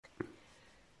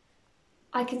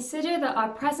I consider that our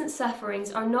present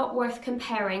sufferings are not worth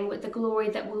comparing with the glory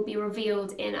that will be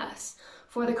revealed in us.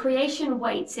 For the creation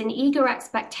waits in eager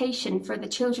expectation for the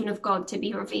children of God to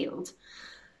be revealed.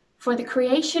 For the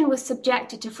creation was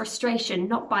subjected to frustration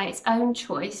not by its own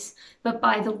choice, but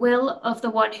by the will of the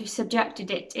one who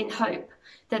subjected it, in hope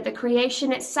that the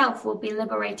creation itself will be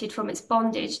liberated from its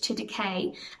bondage to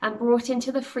decay and brought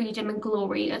into the freedom and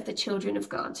glory of the children of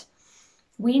God.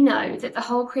 We know that the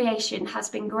whole creation has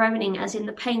been groaning as in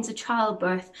the pains of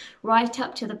childbirth right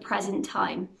up to the present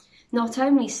time. Not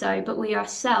only so, but we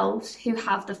ourselves, who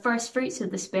have the first fruits of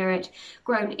the Spirit,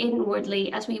 groan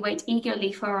inwardly as we wait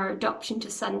eagerly for our adoption to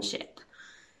sonship,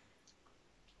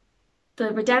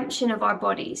 the redemption of our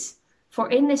bodies. For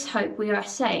in this hope we are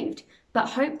saved, but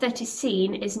hope that is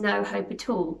seen is no hope at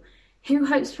all. Who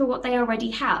hopes for what they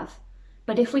already have?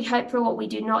 But if we hope for what we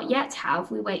do not yet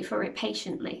have, we wait for it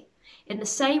patiently. In the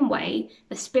same way,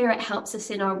 the Spirit helps us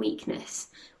in our weakness.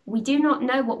 We do not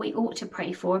know what we ought to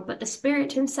pray for, but the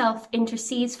Spirit himself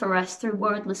intercedes for us through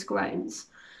wordless groans.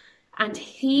 And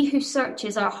he who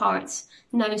searches our hearts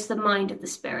knows the mind of the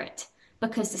Spirit,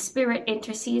 because the Spirit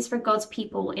intercedes for God's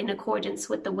people in accordance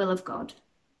with the will of God.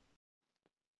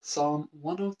 Psalm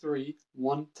 103,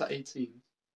 1-18.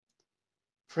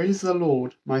 Praise the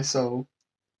Lord, my soul.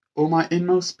 All my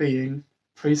inmost being,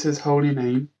 praise his holy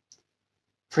name.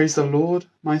 Praise the Lord,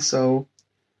 my soul,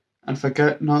 and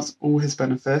forget not all his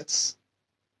benefits,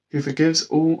 who forgives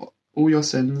all your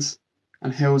sins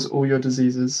and heals all your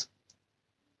diseases,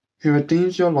 who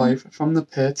redeems your life from the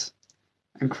pit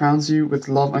and crowns you with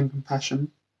love and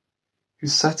compassion, who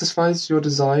satisfies your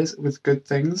desires with good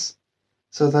things,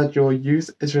 so that your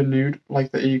youth is renewed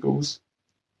like the eagles.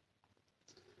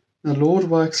 The Lord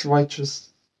works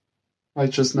righteousness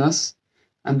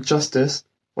and justice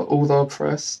for all the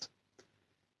oppressed.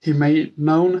 He made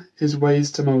known his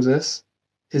ways to Moses,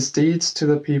 his deeds to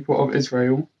the people of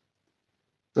Israel.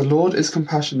 The Lord is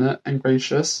compassionate and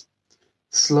gracious,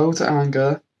 slow to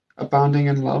anger, abounding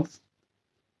in love.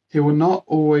 He will not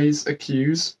always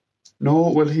accuse,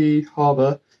 nor will he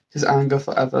harbor his anger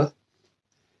forever.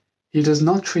 He does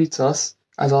not treat us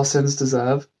as our sins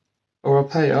deserve, or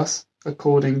repay us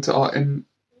according to our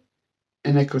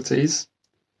iniquities.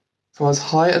 For as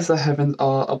high as the heavens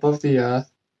are above the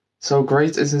earth, so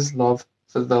great is his love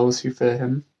for those who fear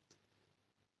him.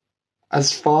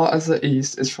 As far as the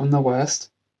east is from the west,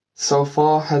 so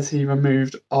far has he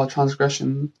removed our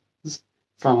transgressions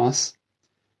from us.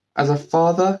 As a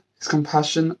father has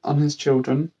compassion on his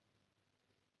children,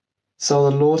 so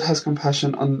the Lord has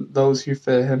compassion on those who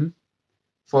fear him.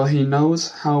 For he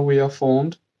knows how we are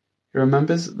formed, he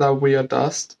remembers that we are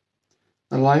dust.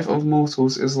 The life of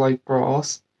mortals is like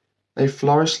grass, they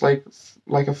flourish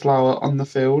like a flower on the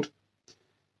field.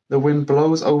 The wind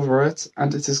blows over it,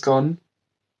 and it is gone,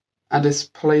 and its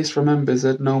place remembers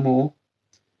it no more.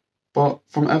 But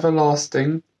from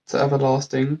everlasting to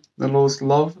everlasting, the Lord's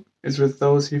love is with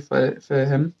those who fear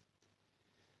him,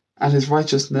 and his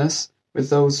righteousness with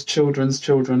those children's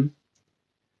children,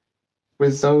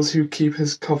 with those who keep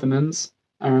his covenants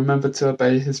and remember to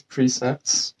obey his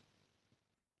precepts.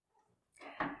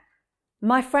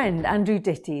 My friend Andrew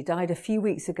Ditty died a few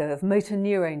weeks ago of motor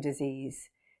neurone disease.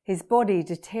 His body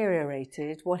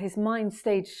deteriorated while his mind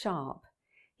stayed sharp.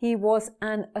 He was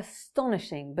an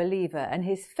astonishing believer, and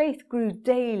his faith grew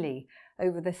daily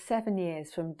over the 7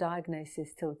 years from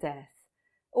diagnosis till death,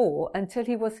 or until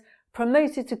he was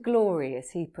promoted to glory,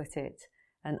 as he put it,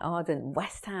 an ardent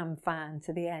West Ham fan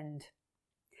to the end.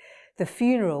 The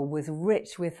funeral was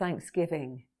rich with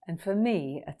thanksgiving, and for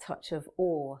me, a touch of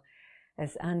awe,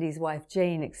 as Andy's wife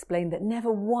Jane explained that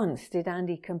never once did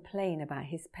Andy complain about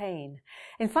his pain.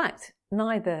 In fact,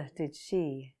 neither did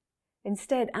she.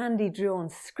 Instead, Andy drew on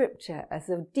scripture as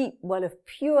a deep well of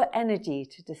pure energy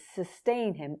to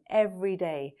sustain him every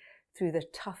day through the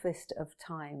toughest of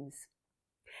times.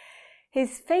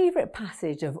 His favourite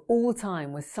passage of all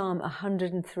time was Psalm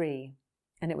 103,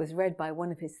 and it was read by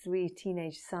one of his 3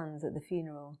 teenage sons at the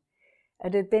funeral.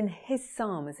 It had been his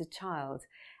psalm as a child,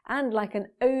 and like an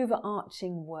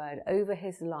overarching word over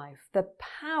his life, the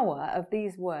power of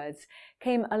these words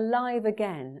came alive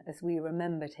again as we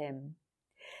remembered him.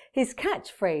 His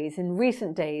catchphrase in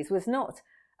recent days was not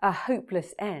a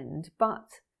hopeless end,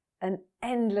 but an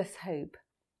endless hope.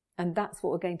 And that's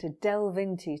what we're going to delve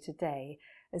into today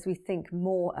as we think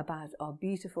more about our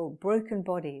beautiful broken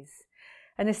bodies,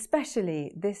 and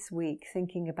especially this week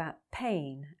thinking about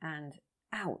pain and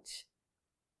ouch,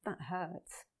 that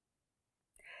hurts.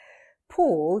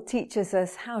 Paul teaches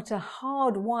us how to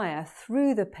hardwire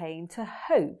through the pain to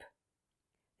hope.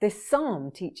 This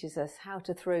psalm teaches us how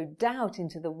to throw doubt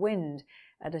into the wind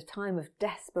at a time of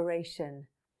desperation.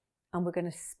 And we're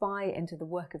going to spy into the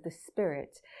work of the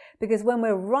Spirit, because when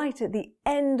we're right at the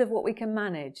end of what we can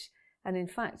manage, and in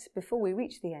fact, before we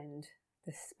reach the end,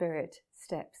 the Spirit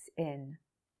steps in.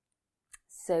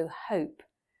 So hope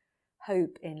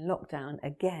in lockdown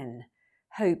again,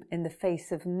 hope in the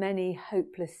face of many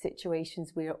hopeless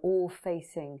situations we are all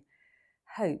facing,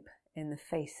 hope in the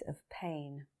face of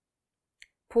pain.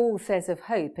 Paul says of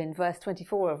hope in verse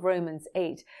 24 of Romans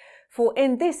 8, "For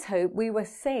in this hope we were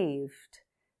saved.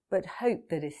 But hope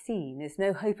that is seen is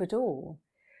no hope at all.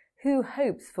 Who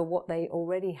hopes for what they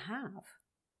already have?"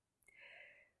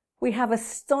 We have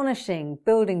astonishing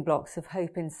building blocks of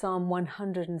hope in Psalm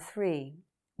 103.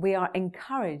 We are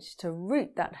encouraged to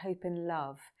root that hope in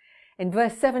love. In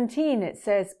verse 17 it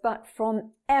says, "But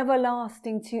from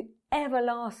everlasting to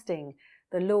everlasting,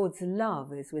 the Lord's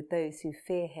love is with those who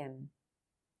fear him."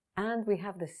 And we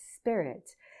have the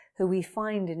Spirit, who we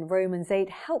find in Romans 8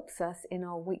 helps us in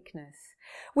our weakness.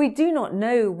 We do not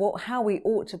know how we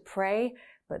ought to pray,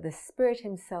 but the Spirit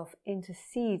himself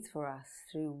intercedes for us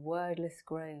through wordless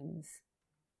groans.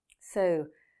 So,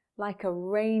 like a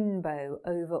rainbow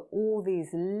over all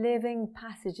these living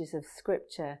passages of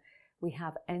Scripture, we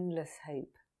have endless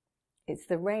hope. It's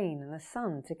the rain and the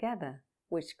sun together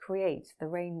which create the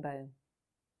rainbow.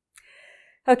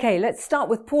 Okay, let's start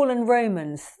with Paul and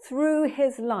Romans. Through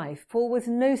his life, Paul was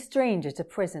no stranger to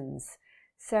prisons.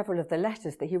 Several of the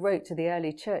letters that he wrote to the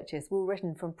early churches were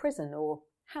written from prison or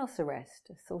house arrest,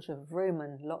 a sort of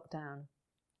Roman lockdown.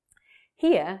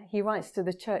 Here, he writes to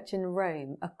the church in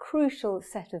Rome, a crucial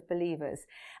set of believers,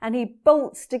 and he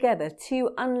bolts together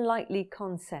two unlikely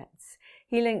concepts.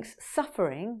 He links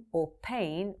suffering or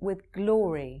pain with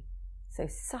glory. So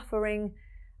suffering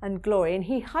and glory, and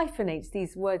he hyphenates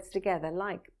these words together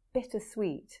like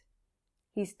bittersweet.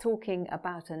 He's talking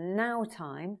about a now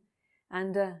time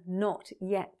and a not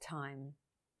yet time.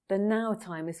 The now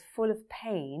time is full of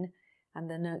pain and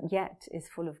the not yet is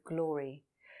full of glory.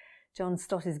 John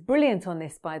Stott is brilliant on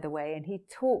this, by the way, and he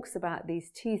talks about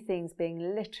these two things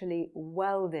being literally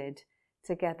welded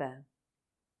together.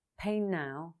 Pain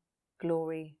now,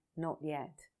 glory not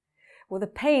yet. Well, the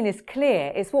pain is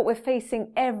clear. It's what we're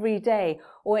facing every day,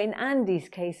 or in Andy's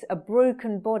case, a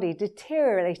broken body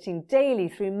deteriorating daily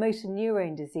through motor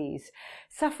neurone disease.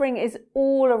 Suffering is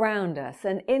all around us,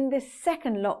 and in this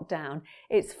second lockdown,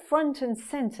 it's front and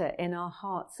centre in our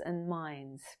hearts and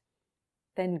minds.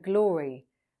 Then glory,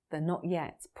 the not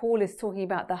yet. Paul is talking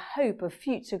about the hope of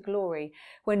future glory,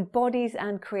 when bodies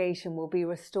and creation will be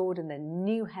restored in the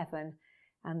new heaven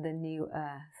and the new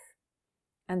earth.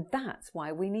 And that's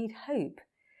why we need hope,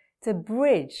 to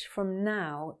bridge from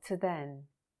now to then.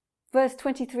 Verse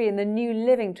 23 in the New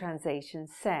Living Translation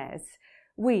says,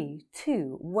 "We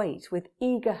too wait with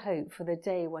eager hope for the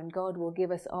day when God will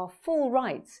give us our full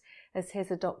rights as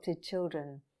his adopted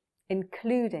children,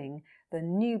 including the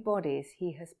new bodies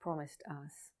he has promised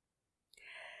us."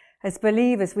 As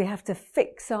believers, we have to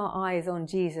fix our eyes on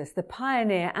Jesus, the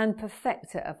pioneer and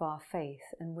perfecter of our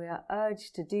faith, and we are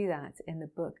urged to do that in the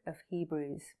book of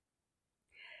Hebrews.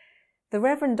 The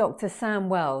Reverend Dr. Sam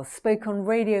Wells spoke on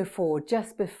Radio 4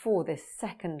 just before this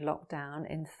second lockdown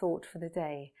in Thought for the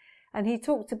Day, and he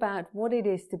talked about what it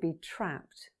is to be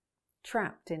trapped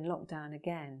in lockdown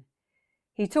again.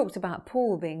 He talked about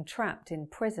Paul being trapped in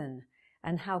prison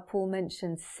and how Paul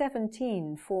mentioned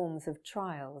 17 forms of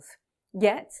trials.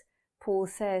 Yet, Paul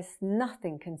says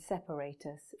nothing can separate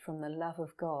us from the love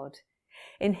of God.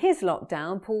 In his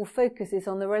lockdown, Paul focuses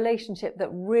on the relationship that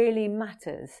really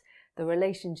matters, the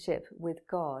relationship with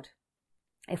God.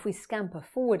 If we scamper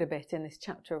forward a bit in this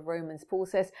chapter of Romans, Paul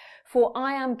says, "For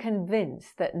I am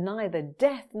convinced that neither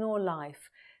death nor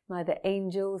life, neither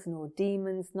angels nor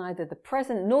demons, neither the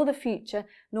present nor the future,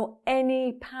 nor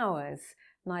any powers,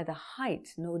 neither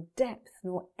height nor depth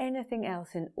nor anything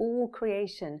else in all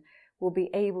creation will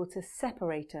be able to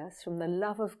separate us from the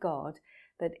love of God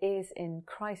that is in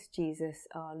Christ Jesus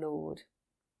our Lord."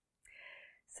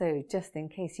 So just in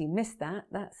case you missed that,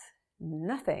 that's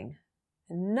nothing.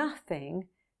 Nothing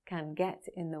can get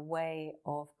in the way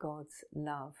of God's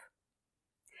love.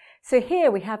 So here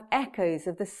we have echoes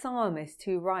of the psalmist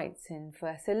who writes in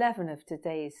verse 11 of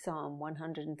today's Psalm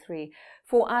 103,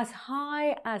 "For as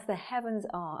high as the heavens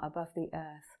are above the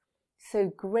earth, so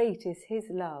great is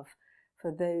his love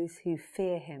for those who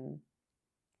fear him."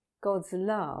 God's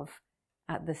love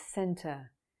at the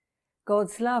centre.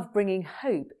 God's love bringing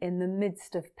hope in the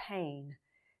midst of pain.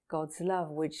 God's love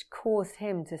which caused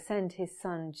him to send his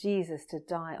son Jesus to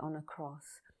die on a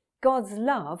cross. God's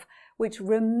love which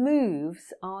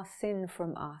removes our sin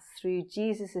from us through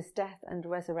Jesus' death and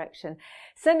resurrection,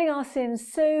 sending our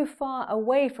sins so far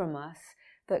away from us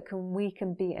that we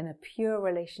can be in a pure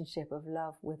relationship of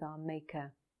love with our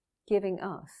Maker, giving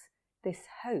us this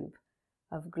hope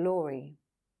of glory.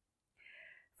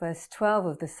 Verse 12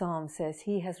 of the psalm says,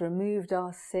 He has removed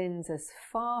our sins as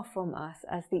far from us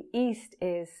as the east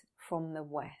is from the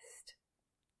west.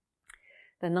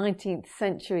 The 19th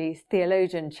century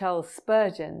theologian Charles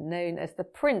Spurgeon, known as the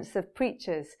Prince of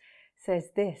Preachers,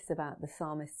 says this about the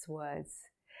psalmist's words: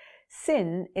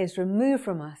 Sin is removed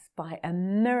from us by a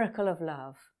miracle of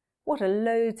love. What a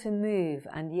load to move,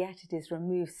 and yet it is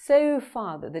removed so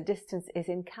far that the distance is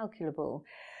incalculable.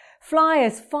 Fly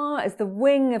as far as the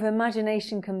wing of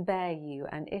imagination can bear you,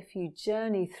 and if you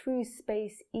journey through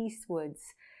space eastwards,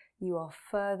 you are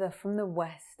further from the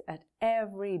west at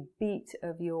every beat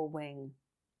of your wing.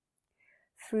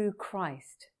 Through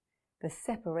Christ, the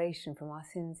separation from our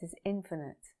sins is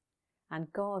infinite,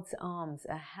 and God's arms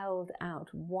are held out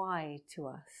wide to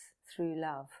us through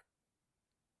love.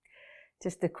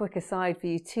 Just a quick aside for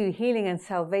you too, healing and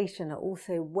salvation are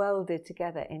also welded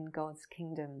together in God's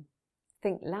kingdom.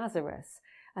 Think Lazarus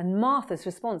and Martha's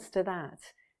response to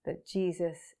that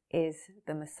Jesus is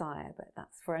the Messiah, but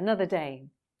that's for another day.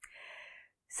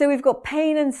 So we've got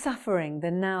pain and suffering, the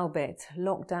now bit,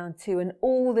 lockdown 2, and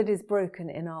all that is broken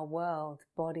in our world,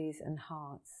 bodies and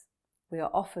hearts. We are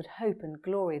offered hope and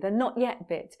glory, the not yet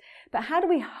bit. But how do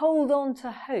we hold on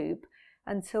to hope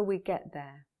until we get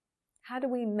there? How do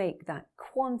we make that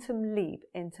quantum leap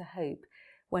into hope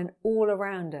when all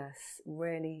around us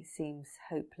really seems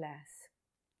hopeless?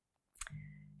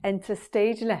 Enter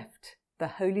stage left, the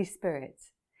Holy Spirit.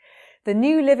 The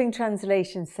New Living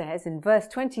Translation says in verse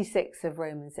 26 of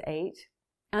Romans 8,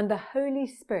 and the Holy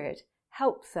Spirit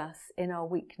helps us in our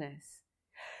weakness.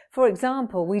 For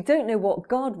example, we don't know what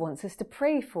God wants us to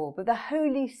pray for, but the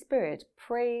Holy Spirit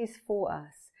prays for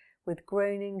us with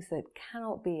groanings that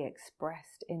cannot be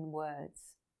expressed in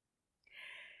words.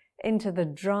 Into the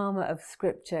drama of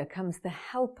Scripture comes the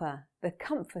Helper, the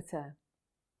Comforter.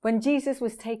 When Jesus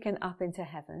was taken up into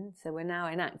heaven, so we're now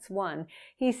in Acts 1,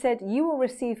 he said, you will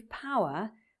receive power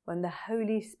when the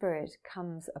Holy Spirit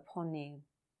comes upon you.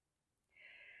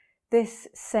 This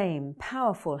same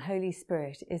powerful Holy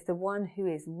Spirit is the one who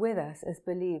is with us as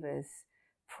believers,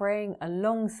 praying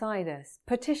alongside us,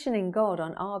 petitioning God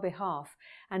on our behalf,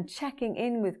 and checking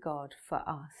in with God for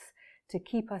us to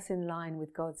keep us in line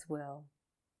with God's will.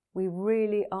 We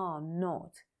really are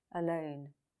not alone.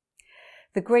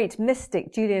 The great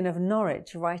mystic Julian of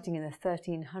Norwich, writing in the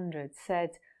 1300s, said,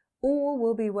 all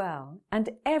will be well, and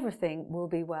everything will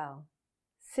be well.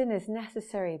 Sin is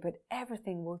necessary, but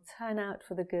everything will turn out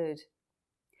for the good.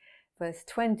 Verse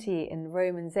 20 in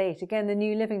Romans 8, again the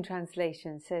New Living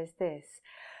Translation says this,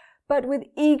 but with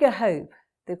eager hope,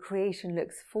 the creation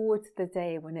looks forward to the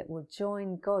day when it will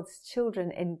join God's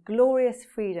children in glorious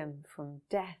freedom from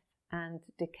death and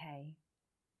decay.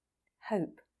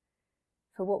 Hope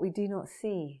for what we do not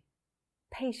see.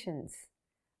 Patience.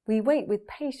 We wait with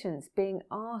patience, being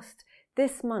asked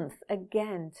this month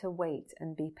again to wait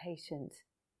and be patient.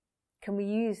 Can we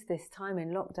use this time in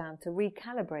lockdown to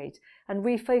recalibrate and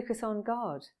refocus on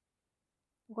God?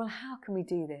 Well, how can we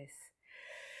do this?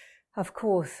 Of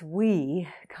course, we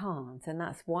can't, and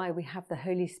that's why we have the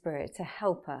Holy Spirit to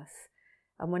help us.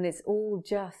 And when it's all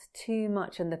just too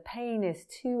much and the pain is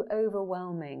too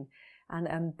overwhelming and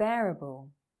unbearable,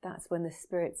 that's when the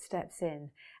Spirit steps in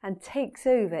and takes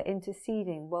over,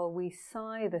 interceding while we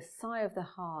sigh the sigh of the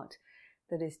heart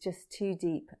that is just too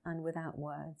deep and without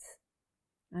words.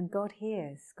 And God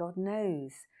hears, God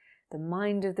knows the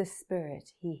mind of the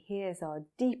Spirit. He hears our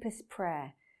deepest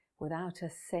prayer without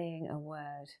us saying a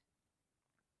word.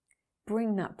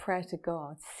 Bring that prayer to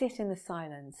God, sit in the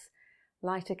silence,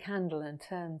 light a candle and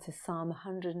turn to Psalm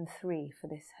 103 for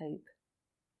this hope.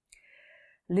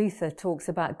 Luther talks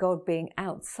about God being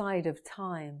outside of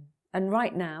time. And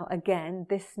right now, again,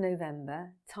 this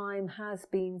November, time has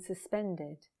been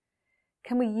suspended.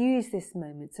 Can we use this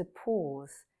moment to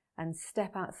pause and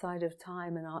step outside of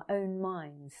time in our own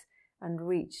minds and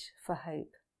reach for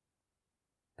hope?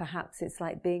 Perhaps it's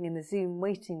like being in the Zoom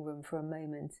waiting room for a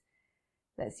moment.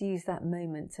 Let's use that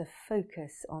moment to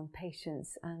focus on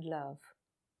patience and love.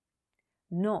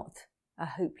 Not a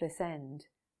hopeless end,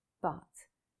 but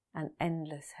an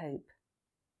endless hope.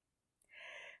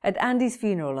 At Andy's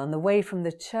funeral, on the way from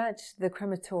the church to the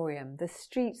crematorium, the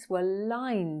streets were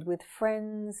lined with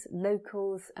friends,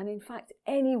 locals, and in fact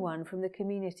anyone from the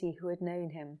community who had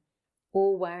known him,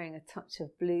 all wearing a touch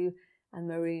of blue and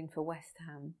maroon for West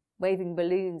Ham, waving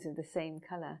balloons of the same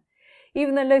colour.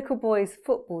 Even the local boys'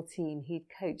 football team he'd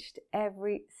coached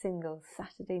every single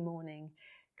Saturday morning,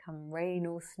 come rain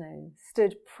or snow,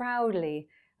 stood proudly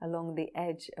along the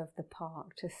edge of the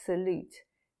park to salute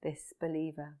this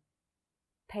believer,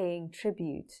 paying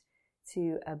tribute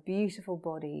to a beautiful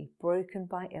body broken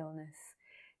by illness,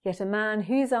 yet a man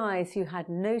whose eyes who had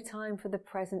no time for the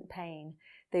present pain,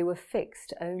 they were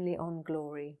fixed only on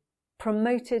glory.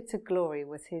 Promoted to glory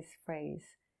was his phrase.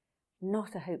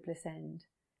 Not a hopeless end,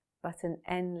 but an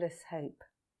endless hope.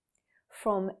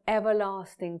 From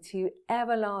everlasting to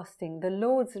everlasting, the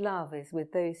Lord's love is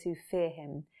with those who fear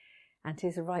him, and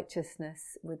his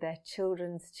righteousness with their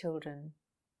children's children.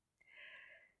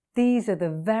 These are the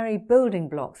very building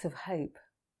blocks of hope,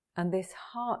 and this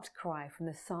heart cry from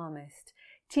the psalmist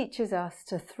teaches us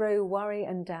to throw worry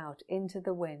and doubt into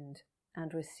the wind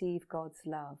and receive God's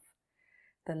love,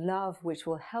 the love which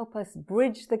will help us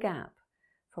bridge the gap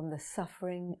from the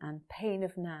suffering and pain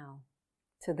of now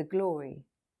to the glory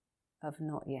of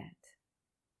not yet.